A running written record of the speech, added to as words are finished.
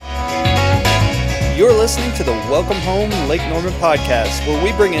You're listening to the Welcome Home Lake Norman podcast, where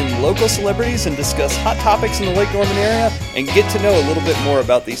we bring in local celebrities and discuss hot topics in the Lake Norman area and get to know a little bit more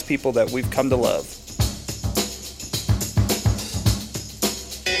about these people that we've come to love.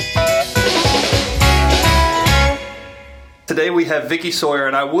 Today we have Vicki Sawyer,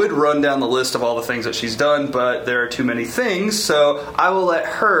 and I would run down the list of all the things that she's done, but there are too many things, so I will let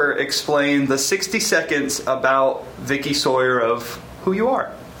her explain the 60 seconds about Vicki Sawyer of who you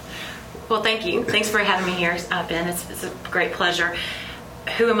are. Well, thank you. Thanks for having me here, Ben. It's a great pleasure.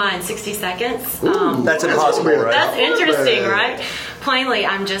 Who am I in 60 seconds? That's impossible, right? That's interesting, right? Plainly,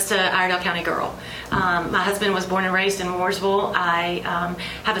 I'm just a Iredell County girl. My husband was born and raised in Mooresville. I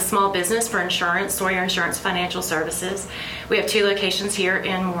have a small business for insurance, Sawyer Insurance Financial Services. We have 2 locations here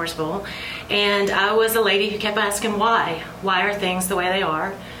in Mooresville. And I was a lady who kept asking why. Why are things the way they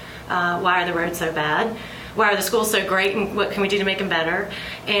are? Why are the roads so bad? Why are the schools so great, and what can we do to make them better?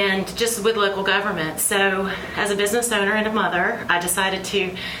 And just with local government. So as a business owner and a mother, I decided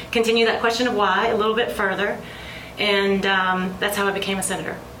to continue that question of why a little bit further. And that's how I became a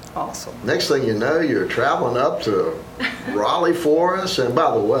senator. Awesome. Next thing you know, you're traveling up to Raleigh for us. And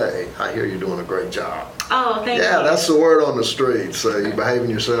by the way, I hear you're doing a great job. Oh, thank you. Yeah, that's the word on the street. So you're behaving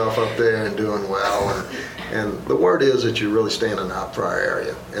yourself up there and doing well. And the word is that you're really standing out for our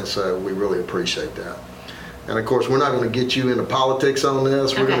area. And so we really appreciate that. And of course, we're not going to get you into politics on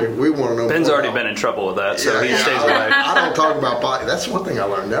this. Okay. We want to know. Ben's already been in trouble with that, so he stays away. I don't talk about politics. That's one thing I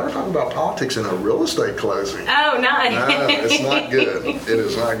learned. Never talk about politics in a real estate closing. Oh, nice. No, it's not good. It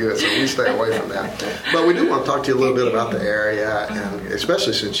is not good. So we stay away from that. But we do want to talk to you a little bit about the area, and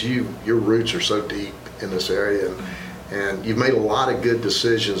especially since your roots are so deep in this area, and you've made a lot of good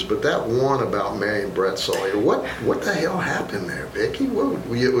decisions. But that one about marrying Brett Sawyer, what the hell happened there, Vicki?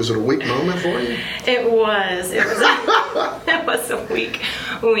 Was it a weak moment for you? It was. It was a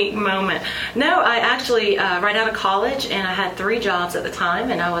weak moment. No, I actually right out of college, and I had 3 jobs at the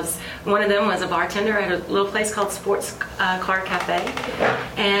time, and one of them was a bartender at a little place called Sports Car Cafe.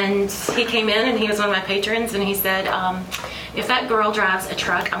 And he came in, and he was one of my patrons, and he said, "If that girl drives a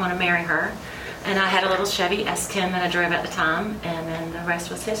truck, I'm going to marry her." And I had a little Chevy S10 that I drove at the time, and then the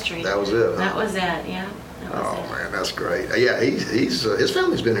rest was history. That was it. Huh? That was it. Yeah. Man, that's great. Yeah, he's his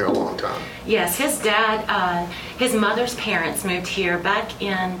family's been here a long time. Yes, his dad, his mother's parents moved here back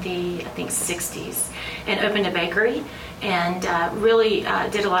in the, I think, 60s and opened a bakery and really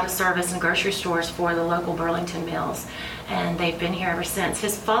did a lot of service in grocery stores for the local Burlington mills. And they've been here ever since.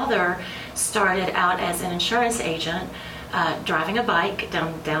 His father started out as an insurance agent, driving a bike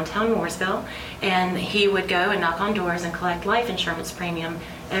downtown Mooresville, and he would go and knock on doors and collect life insurance premium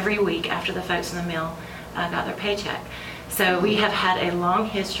every week after the folks in the mill got their paycheck. So we have had a long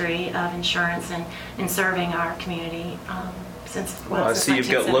history of insurance and serving our community since. Well, I see you've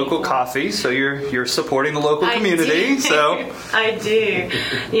got local coffee, so you're supporting the local community. So I do.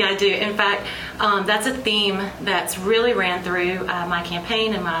 Yeah, I do. In fact, that's a theme that's really ran through my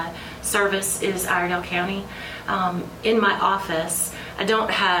campaign and my service is Iredell County. In my office, I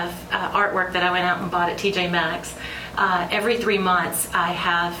don't have artwork that I went out and bought at TJ Maxx. Every 3 months, I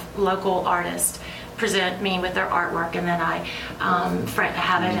have local artists present me with their artwork, and then I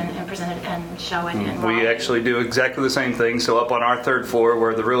have it and present it and show it. We actually do exactly the same thing. So up on our 3rd floor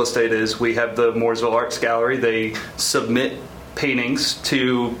where the real estate is, we have the Mooresville Arts Gallery. They submit paintings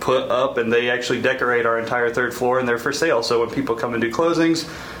to put up, and they actually decorate our entire 3rd floor, and they're for sale. So when people come and do closings,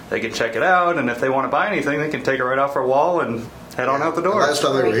 they can check it out, and if they want to buy anything, they can take it right off our wall and head on out the door. Last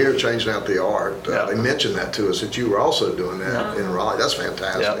time they were here changing out the art, they mentioned that to us, that you were also doing that in Raleigh. That's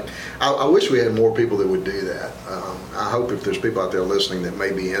fantastic. Yeah. I wish we had more people that would do that. I hope if there's people out there listening that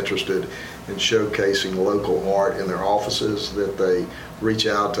may be interested in showcasing local art in their offices, that they reach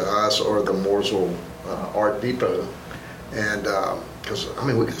out to us or the Mooresville Art Depot. And because,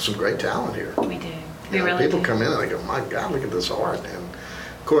 we got some great talent here. We do. We really people do. come in and they go, my God, look at this art. And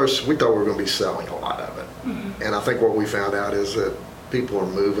of course, we thought we were going to be selling a lot of it. Mm-hmm. And I think what we found out is that people are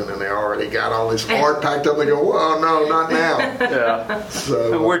moving and they already got all this art packed up. And they go, well, no, not now. Yeah.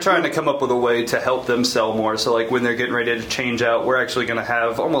 So we're trying to come up with a way to help them sell more. So like when they're getting ready to change out, we're actually going to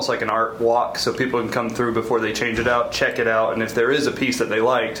have almost like an art walk so people can come through before they change it out, check it out. And if there is a piece that they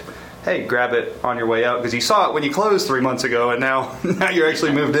liked, hey, grab it on your way out because you saw it when you closed 3 months ago and now you're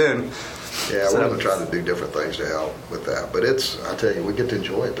actually moved in. Yeah, we're going to try to do different things to help with that. But I tell you, we get to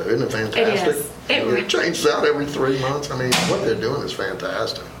enjoy it, though. Isn't it fantastic? It is. It changes out every 3 months. What they're doing is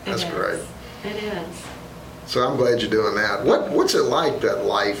fantastic. That's great. It is. So I'm glad you're doing that. What's it like, that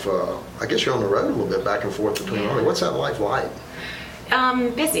life? I guess you're on the road a little bit back and forth between Raleigh. What's that life like?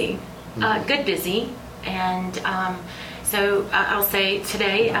 Busy. Good busy. And So I'll say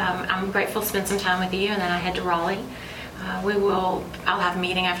today, I'm grateful to spend some time with you, and then I head to Raleigh. I'll have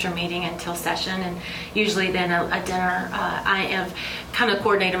meeting after meeting until session, and usually then a dinner. I have kind of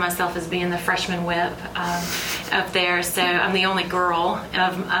coordinated myself as being the freshman whip up there, so I'm the only girl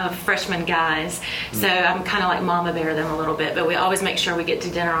of freshman guys, so I'm kind of like mama bear them a little bit, but we always make sure we get to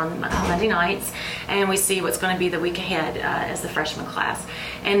dinner on Monday nights, and we see what's going to be the week ahead as the freshman class,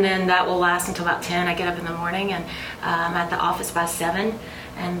 and then that will last until about 10. I get up in the morning, and I'm at the office by 7.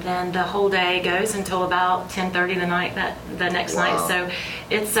 And then the whole day goes until about 10:30 the next night. So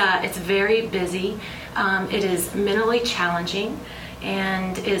it's very busy. It is mentally challenging,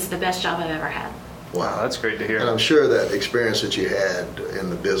 and is the best job I've ever had. Wow, that's great to hear. And I'm sure that experience that you had in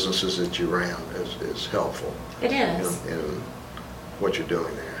the businesses that you ran is helpful. It is. In what you're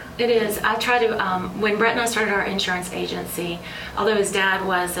doing there. It is. I try to, when Brett and I started our insurance agency, although his dad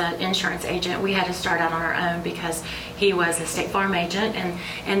was an insurance agent, we had to start out on our own because he was a State Farm agent,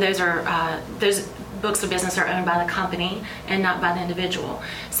 and those books of business are owned by the company and not by the individual.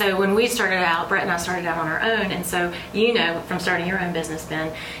 So when we started out, Brett and I started out on our own, and so from starting your own business,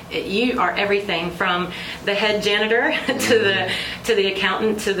 Ben, you are everything from the head janitor to the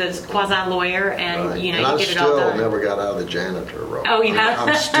accountant to the quasi lawyer, and right. you get it all done. I still never got out of the janitor role. Oh, you have?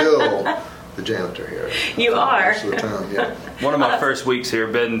 I'm still the janitor here. You are. Most of the time, yeah. One of my first weeks here,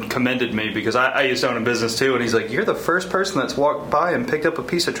 Ben commended me because I used to own a business too, and he's like, "You're the first person that's walked by and picked up a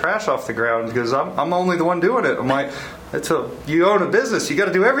piece of trash off the ground because I'm only the one doing it." I'm like, you own a business, you got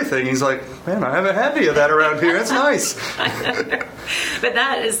to do everything. He's like, "Man, I haven't had any of that around here. It's nice." But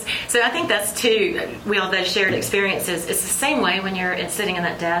that is, so I think that's too, we all those shared experiences. It's the same way when you're sitting in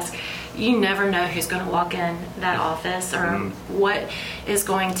that desk. You never know who's going to walk in that office or what is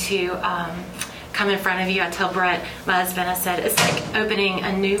going to come in front of you. I tell Brett, my husband, I said, it's like opening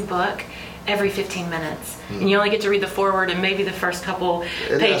a new book every 15 minutes. And you only get to read the foreword and maybe the first couple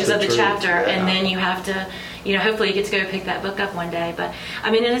pages of the chapter, and then you have to, hopefully you get to go pick that book up one day. But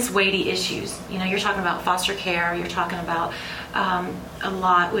I mean, and it's weighty issues. You're talking about foster care, you're talking about a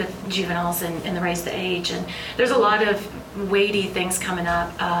lot with juveniles and the raise the age, and there's a lot of weighty things coming up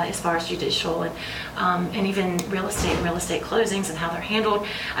as far as judicial and even real estate closings and how they're handled.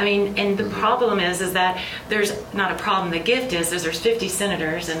 I mean, and the problem is that there's not a problem. The gift is there's 50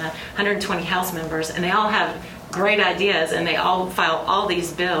 senators and 120 House members, and they all have great ideas, and they all file all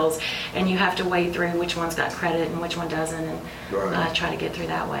these bills, and you have to wade through which one's got credit and which one doesn't, and try to get through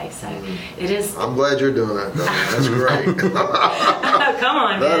that way. So it is. I'm glad you're doing that, though, man. That's great. Oh, come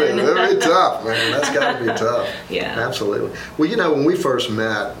on, that man. That is very tough, man. That's got to be tough. Yeah, absolutely. Well, when we first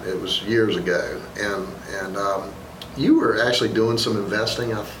met, it was years ago, and you were actually doing some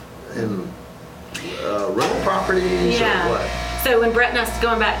investing in rental properties, or what? So when Brett and I,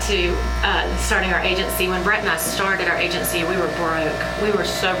 going back to starting our agency, when Brett and I started our agency, we were broke. We were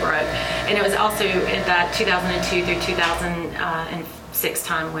so broke. And it was also in that 2002 through 2006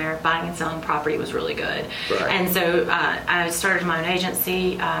 time where buying and selling property was really good. Right. And so I started my own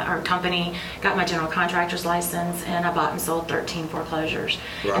agency or company, got my general contractor's license, and I bought and sold 13 foreclosures.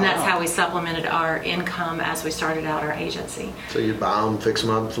 Wow. And that's how we supplemented our income as we started out our agency. So you buy them, fix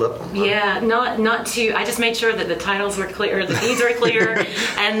them up, and flip them? Huh? Yeah, not to. I just made sure that the titles were clear, the deeds were clear,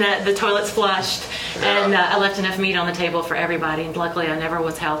 and that the toilet's flushed, and I left enough meat on the table for everybody. And luckily, I never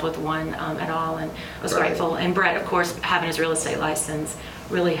was held with one at all, and I was grateful. And Brett, of course, having his real estate license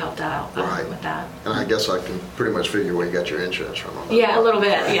really helped out with that. And I guess I can pretty much figure where you got your insurance from. Yeah, a little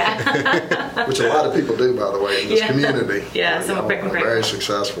bit, yeah. Which a lot of people do, by the way, in this community. Yeah, so I'm very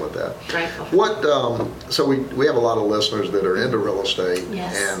successful at that. Grateful. So we have a lot of listeners that are into real estate,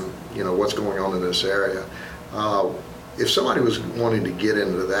 yes. And what's going on in this area. If somebody was wanting to get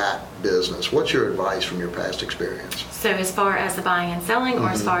into that business, what's your advice from your past experience? So as far as the buying and selling, or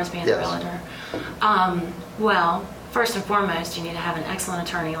as far as being a realtor? Well, first and foremost, you need to have an excellent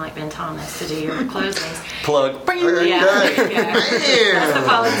attorney like Ben Thomas to do your closings. Plug. Yeah. That's the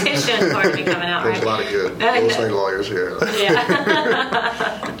politician part of me coming out, There's right? a lot of good real estate lawyers here. Yeah.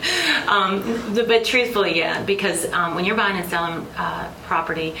 But truthfully, because when you're buying and selling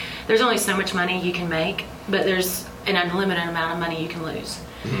property, there's only so much money you can make, but there's an unlimited amount of money you can lose.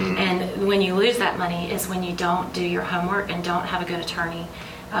 Mm-hmm. And when you lose that money is when you don't do your homework and don't have a good attorney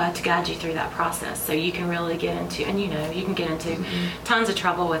to guide you through that process. So you can really get into, and you can get into tons of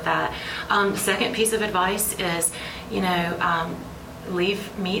trouble with that. The second piece of advice is,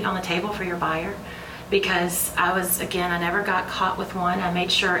 leave meat on the table for your buyer. Because I never got caught with one. I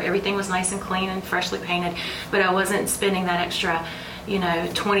made sure everything was nice and clean and freshly painted, but I wasn't spending that extra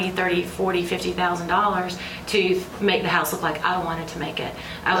 $20, $30, $40, $50,000 to make the house look like I wanted to make it.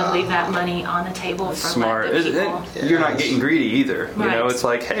 I would leave that money on the table for smart. the people. You're not getting greedy either. Right. It's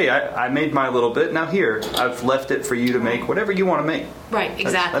like, hey, I made my little bit. Now here, I've left it for you to make whatever you want to make. Right,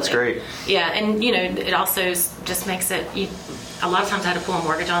 exactly. That's great. Yeah, and it also just makes it. A lot of times I had to pull a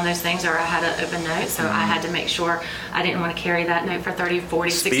mortgage on those things, or I had an open note, so I had to make sure I didn't want to carry that note for 30,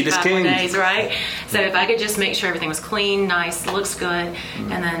 40, Speed 65 is more king. days, right? So if I could just make sure everything was clean, nice, looks good,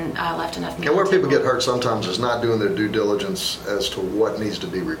 and then I left enough meat And where on the people table. get hurt sometimes is not doing their due diligence as to what needs to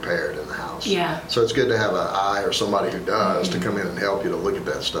be repaired in the house. Yeah. So it's good to have an eye or somebody who does to come in and help you to look at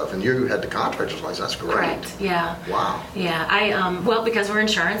that stuff. And you had the contractor's license. That's great. Correct. Yeah. Wow. Yeah. I well, because we're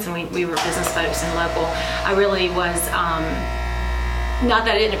insurance and we were business folks and local, I really was. Not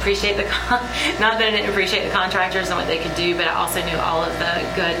that I didn't appreciate the contractors and what they could do, but I also knew all of the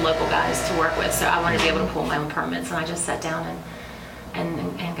good local guys to work with. So I wanted to be able to pull my own permits, and I just sat down and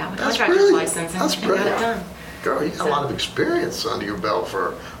got my That's contractor's brilliant. license That's and got it brilliant. done. Girl, you got a lot of experience under your belt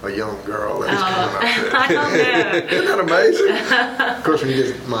for a young girl that's coming up there. I don't know. Isn't that amazing? Of course, when you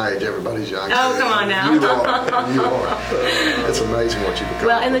get my age, everybody's young. Oh, come on now. You are. It's amazing what you become.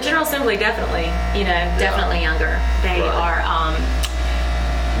 Well, in the General Assembly, definitely younger. They Right. are.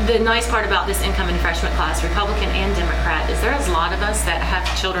 The nice part about this incoming freshman class, Republican and Democrat, is there's a lot of us that have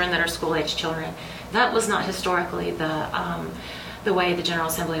children that are school-age children. That was not historically the way the General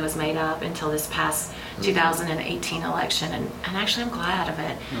Assembly was made up until this past 2018 election, and actually I'm glad of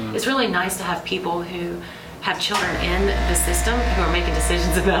it. It's really nice to have people who have children in the system who are making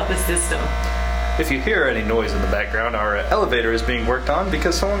decisions about the system. If you hear any noise in the background, our elevator is being worked on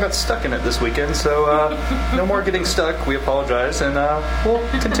because someone got stuck in it this weekend. So no more getting stuck. We apologize, and we'll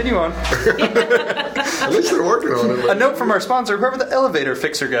continue on. At least they're working on it. A note from our sponsor, whoever the elevator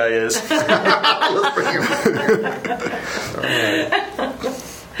fixer guy is. Let's bring him in. All right.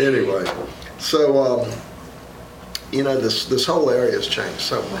 Anyway, so this whole area has changed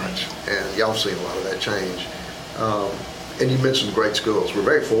so much, and y'all seen a lot of that change. And you mentioned great schools. We're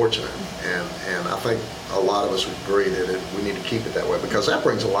very fortunate, and I think a lot of us would agree that we need to keep it that way because that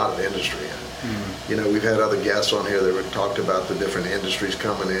brings a lot of industry in. We've had other guests on here that have talked about the different industries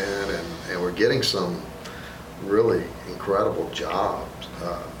coming in, and we're getting some really incredible jobs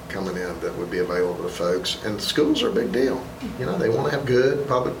coming in that would be available to folks. And schools are a big deal. They want to have good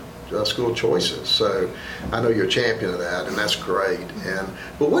public school choices. So I know you're a champion of that, and that's great.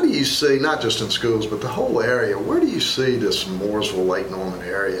 But what do you see, not just in schools, but the whole area, where do you see this Mooresville, Lake Norman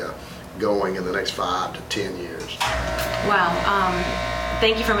area going in the next 5 to 10 years? Wow.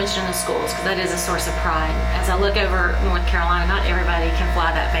 Thank you for mentioning the schools, because that is a source of pride. As I look over North Carolina, not everybody can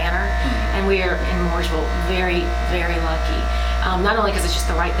fly that banner, and we are in Mooresville very, very lucky. Not only because it's just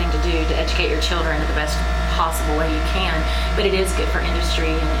the right thing to do to educate your children in the best possible way you can, but it is good for industry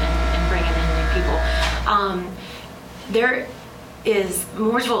and bringing in new people.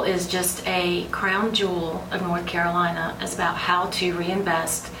 Mooresville is just a crown jewel of North Carolina. It's about how to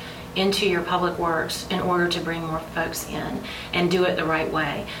reinvest into your public works in order to bring more folks in and do it the right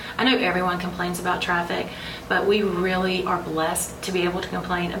way. I know everyone complains about traffic, but we really are blessed to be able to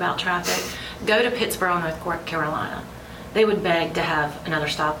complain about traffic. Go to Pittsboro, North Carolina. They would beg to have another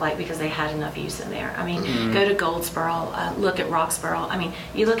stoplight because they had enough use in there. I mean, go to Goldsboro, look at Roxboro. I mean,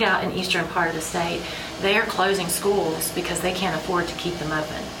 you look out in eastern part of the state, they are closing schools because they can't afford to keep them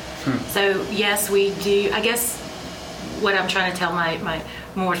open. So, yes, we do. I guess what I'm trying to tell my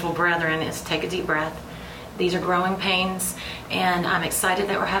Mooresville brethren is take a deep breath. These are growing pains, and I'm excited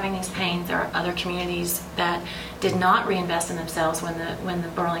that we're having these pains. There are other communities that did not reinvest in themselves when the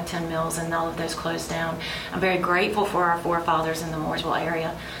Burlington Mills and all of those closed down. I'm very grateful for our forefathers in the Mooresville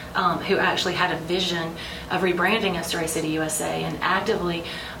area who actually had a vision of rebranding us Story City, USA, and actively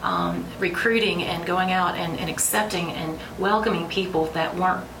recruiting and going out and accepting and welcoming people that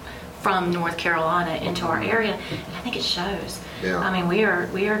weren't from North Carolina into our area, and I think it shows. Yeah. I mean, we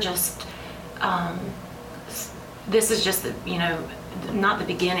are just. This is just not the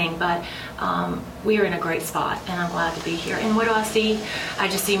beginning, but we are in a great spot, and I'm glad to be here. And what do I see? I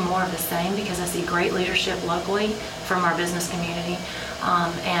just see more of the same because I see great leadership locally from our business community,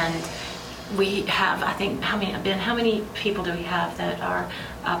 and we have, I think, how many people do we have that are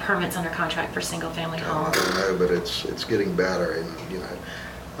permits under contract for single-family homes? I don't know, but it's getting better, and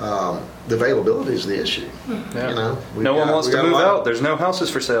the availability is the issue. Yeah. No one wants to move out. There's no houses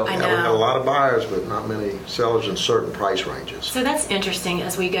for sale. I We've know. got a lot of buyers, but not many sellers in certain price ranges. So that's interesting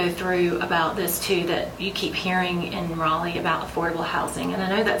as we go through about this too, that you keep hearing in Raleigh about affordable housing. And I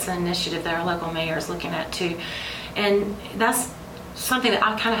know that's an initiative that our local mayor is looking at too. And that's something that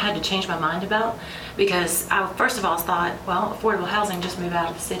I kind of had to change my mind about, because I first of all thought, well, affordable housing, just move out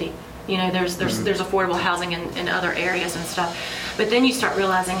of the city. You know, there's affordable housing in other areas and stuff. But then you start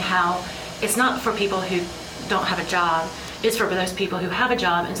realizing how it's not for people who don't have a job. It's for those people who have a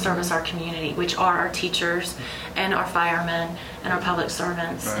job and service our community, which are our teachers and our firemen and our public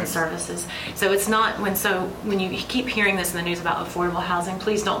servants and services. So it's not when you keep hearing this in the news about affordable housing,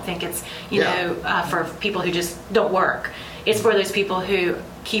 please don't think it's for people who just don't work. It's for those people who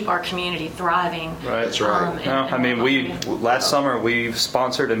keep our community thriving. Right, that's right. I mean, last summer we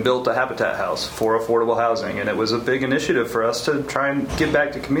sponsored and built a Habitat house for affordable housing, and it was a big initiative for us to try and give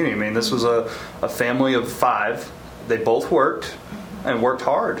back to community. I mean, this was a family of 5. They both worked and worked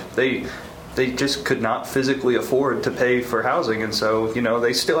hard. They just could not physically afford to pay for housing, and so, you know,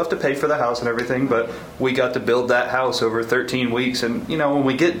 they still have to pay for the house and everything, but we got to build that house over 13 weeks, and, you know, when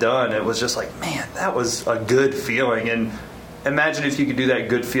we get done, it was just like, man, that was a good feeling. And imagine if you could do that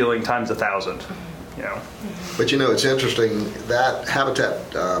good feeling times 1,000, you know. But, you know, it's interesting that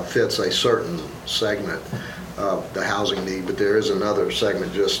Habitat fits a certain segment of the housing need, but there is another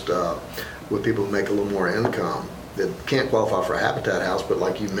segment just with people who make a little more income that can't qualify for a Habitat house, but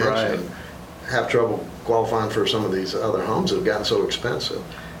like you mentioned, have trouble qualifying for some of these other homes that have gotten so expensive.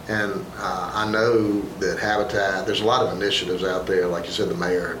 And I know that Habitat, there's a lot of initiatives out there. Like you said, the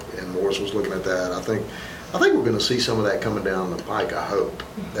mayor in Morris was looking at that. I think we're going to see some of that coming down the pike, I hope.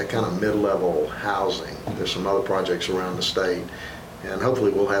 That kind of mid-level housing. There's some other projects around the state. And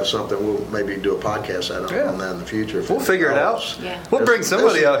hopefully we'll have something. We'll maybe do a podcast on that in the future. We'll figure it out. Yeah. We'll bring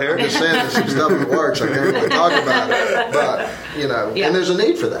somebody out here. I'm just saying there's some stuff in the works. I can't really talk about it. But, you know, and there's a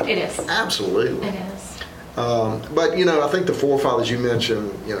need for that. It is. Absolutely. It is. But, you know, I think the forefathers you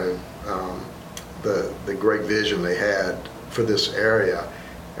mentioned, you know, the great vision they had for this area.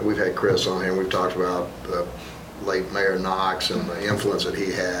 And we've had Chris on here, and we've talked about the late Mayor Knox and the influence that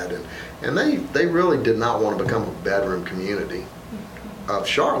he had. And they really did not want to become a bedroom community of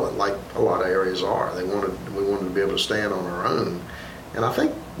Charlotte, like a lot of areas are. We wanted to be able to stand on our own, and I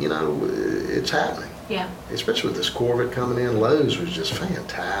think, you know, it's happening. Yeah. Especially with this Corvette coming in, Lowe's was just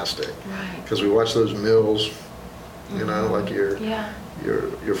fantastic. Right. Because we watched those mills, you know, like your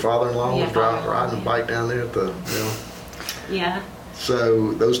father-in-law was riding a bike down there at the mill. Yeah.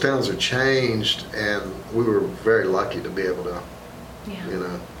 So those towns have changed, and we were very lucky to be able to, you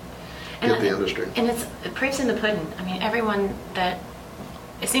know, get the industry. And it's proof's in the pudding. I mean, everyone that.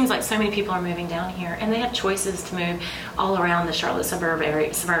 It seems like so many people are moving down here, and they have choices to move all around the Charlotte suburban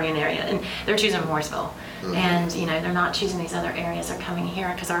area, and they're choosing Mooresville. Mm-hmm. And, you know, they're not choosing these other areas. They're coming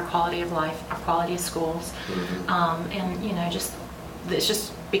here because our quality of life, our quality of schools, and, you know, it's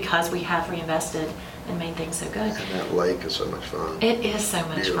just because we have reinvested and made things so good. And that lake is so much fun. It is so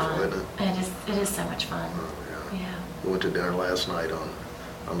much fun. Isn't it? It is so much fun. Oh, yeah. We went to dinner last night on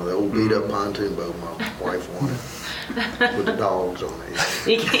the old beat-up pontoon boat my wife wanted. With the dogs on it.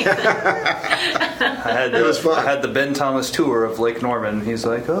 You can't. It was fun. I had the Ben Thomas tour of Lake Norman. He's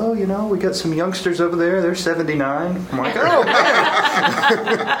like, oh, you know, we got some youngsters over there. They're 79. I'm like, oh, man.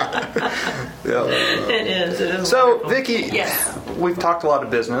 It is. So, wonderful. Vicki, we've talked a lot of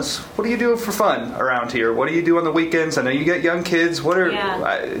business. What do you do for fun around here? What do you do on the weekends? I know you get young kids.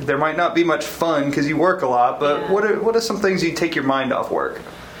 There might not be much fun because you work a lot, but what are some things you take your mind off work?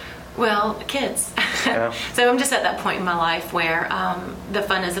 Well, kids. Yeah. So I'm just at that point in my life where the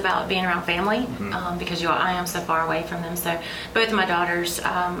fun is about being around family, because I am so far away from them. So both of my daughters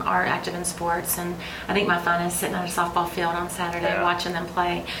are active in sports, and I think my fun is sitting on a softball field on Saturday watching them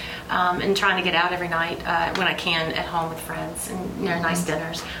play, and trying to get out every night when I can at home with friends, and, you know, nice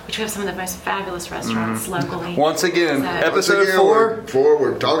dinners, which we have some of the most fabulous restaurants locally. Once again, episode 4.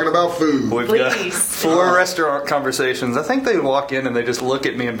 We're talking about food. We've got 4 restaurant conversations. I think they walk in and they just look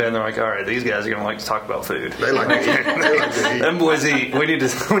at me and Ben. They're like, all right, these guys are going to like to talk about food. They like to eat. They like to eat. Them boys eat. We need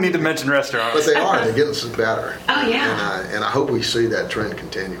to mention restaurants. But they are. They're getting better. Oh, yeah. And I hope we see that trend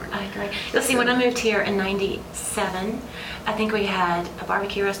continuing. I agree. Let's see, when I moved here in 97, I think we had a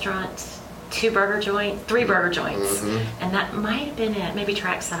barbecue restaurant, 3 burger joints, and that might have been it, maybe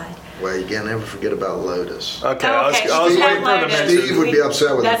Trackside. Well, you can't ever forget about Lotus. Okay, I was waiting for the mention. Steve would be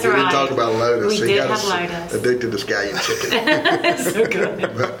upset with us. We didn't talk about Lotus. We he did got have Lotus. addicted to scallion chicken. It's so good.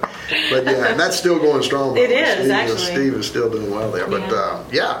 But yeah, and that's still going strong. It is, actually. Steve is still doing well there. But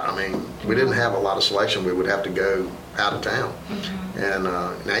I mean, we didn't have a lot of selection. We would have to go out of town. And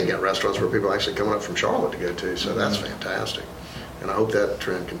now you got restaurants where people are actually coming up from Charlotte to go to. So that's fantastic. And I hope that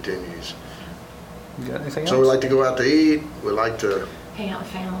trend continues. You got anything else? So we like to go out to eat. We like to hang out with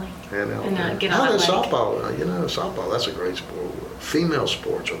family. And get on that lake. softball, softball, that's a great sport. Female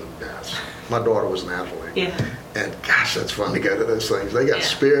sports are the best. My daughter was an athlete. Yeah. And gosh, that's fun to go to those things. They got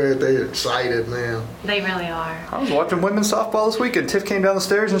spirit. They're excited, man. They really are. I was watching women's softball this weekend. Tiff came down the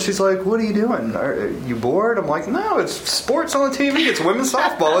stairs and she's like, "What are you doing? Are you bored?" I'm like, "No, it's sports on the TV. It's women's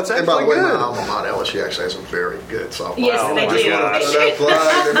softball. It's actually and by the way, good." my alma mater, LSU, actually has some very good softball. Yes, they do. That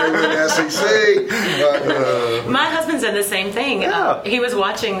flag, they win the SEC. But, my husband said the same thing. Yeah. He was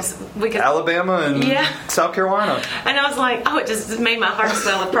watching because Alabama and South Carolina. And I was like, it just made my heart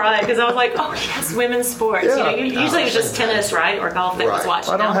swell with pride because I was like, oh yes, women's sports. Yeah. Usually it's just tennis, right, or golf that was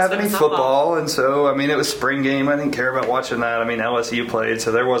watching. I don't have any football. football, and so it was spring game. I didn't care about watching that. LSU played,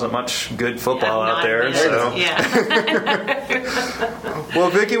 so there wasn't much good football out there. So.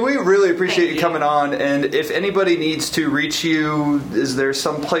 Well, Vicki, we really appreciate you coming on. And if anybody needs to reach you, is there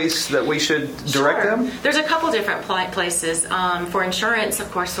some place that we should direct them? There's a couple different places. For insurance,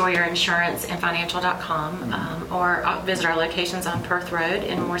 of course, Sawyer Insurance and Financial.com, or visit our locations on Perth Road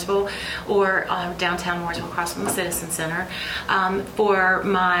in Mooresville or downtown Mooresville across from the Citizen Center. For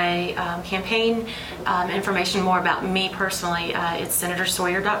my campaign information, more about me personally, it's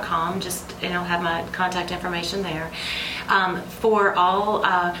SenatorSawyer.com. Just have my contact information there. For all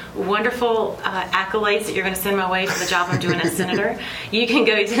wonderful accolades that you're going to send my way for the job I'm doing as senator, you can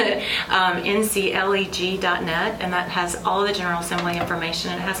go to ncleg.net, and that has all the General Assembly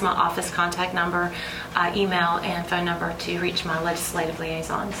information. It has my office contact number, email, and phone number to reach my legislative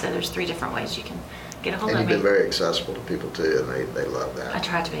liaison. So there's 3 different ways you can get a hold of me. And you've been very accessible to people too, and they love that. I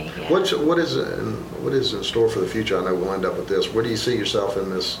try to be. Yeah. What is in store for the future? I know we'll end up with this. Where do you see yourself in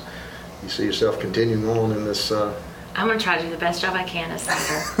this? You see yourself continuing on in this? I'm going to try to do the best job I can as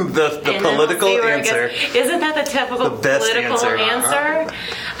senator. the political answer. Isn't that the typical political answer?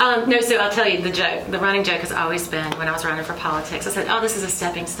 No, so I'll tell you the joke. The running joke has always been when I was running for politics. I said, this is a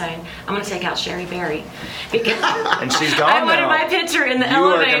stepping stone. I'm going to take out Sherry Berry. And she's gone I wanted now. my picture in the You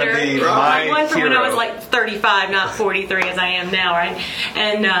elevator. are going to be my one from when I was hero. like 35, not 43 as I am now, right?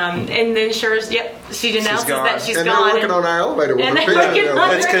 And then she denounced that she's and gone. they're working on our elevator with and her they're picture. working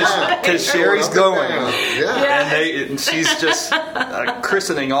on It's because Sherry's going. Yeah. And she's just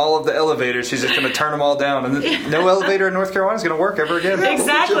christening all of the elevators. She's just going to turn them all down. And no elevator in North Carolina is going to work ever again. Yeah,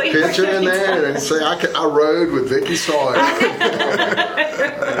 exactly. Put your picture in there and say, I rode with Vicki Sawyer.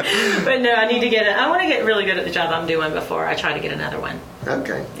 But no, I want to get really good at the job I'm doing before I try to get another one.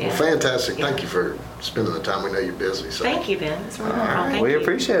 Okay. Yeah. Well, fantastic. Thank you for spending the time. We know you're busy. So. Thank you, Ben. It's wonderful. Right, we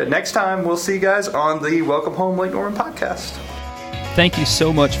appreciate it. Next time, we'll see you guys on the Welcome Home Lake Norman podcast. Thank you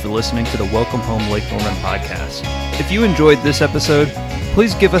so much for listening to the Welcome Home Lake Norman podcast. If you enjoyed this episode,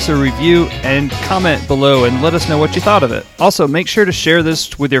 please give us a review and comment below and let us know what you thought of it. Also, make sure to share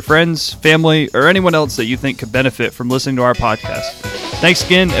this with your friends, family, or anyone else that you think could benefit from listening to our podcast. Thanks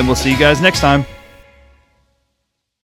again, and we'll see you guys next time.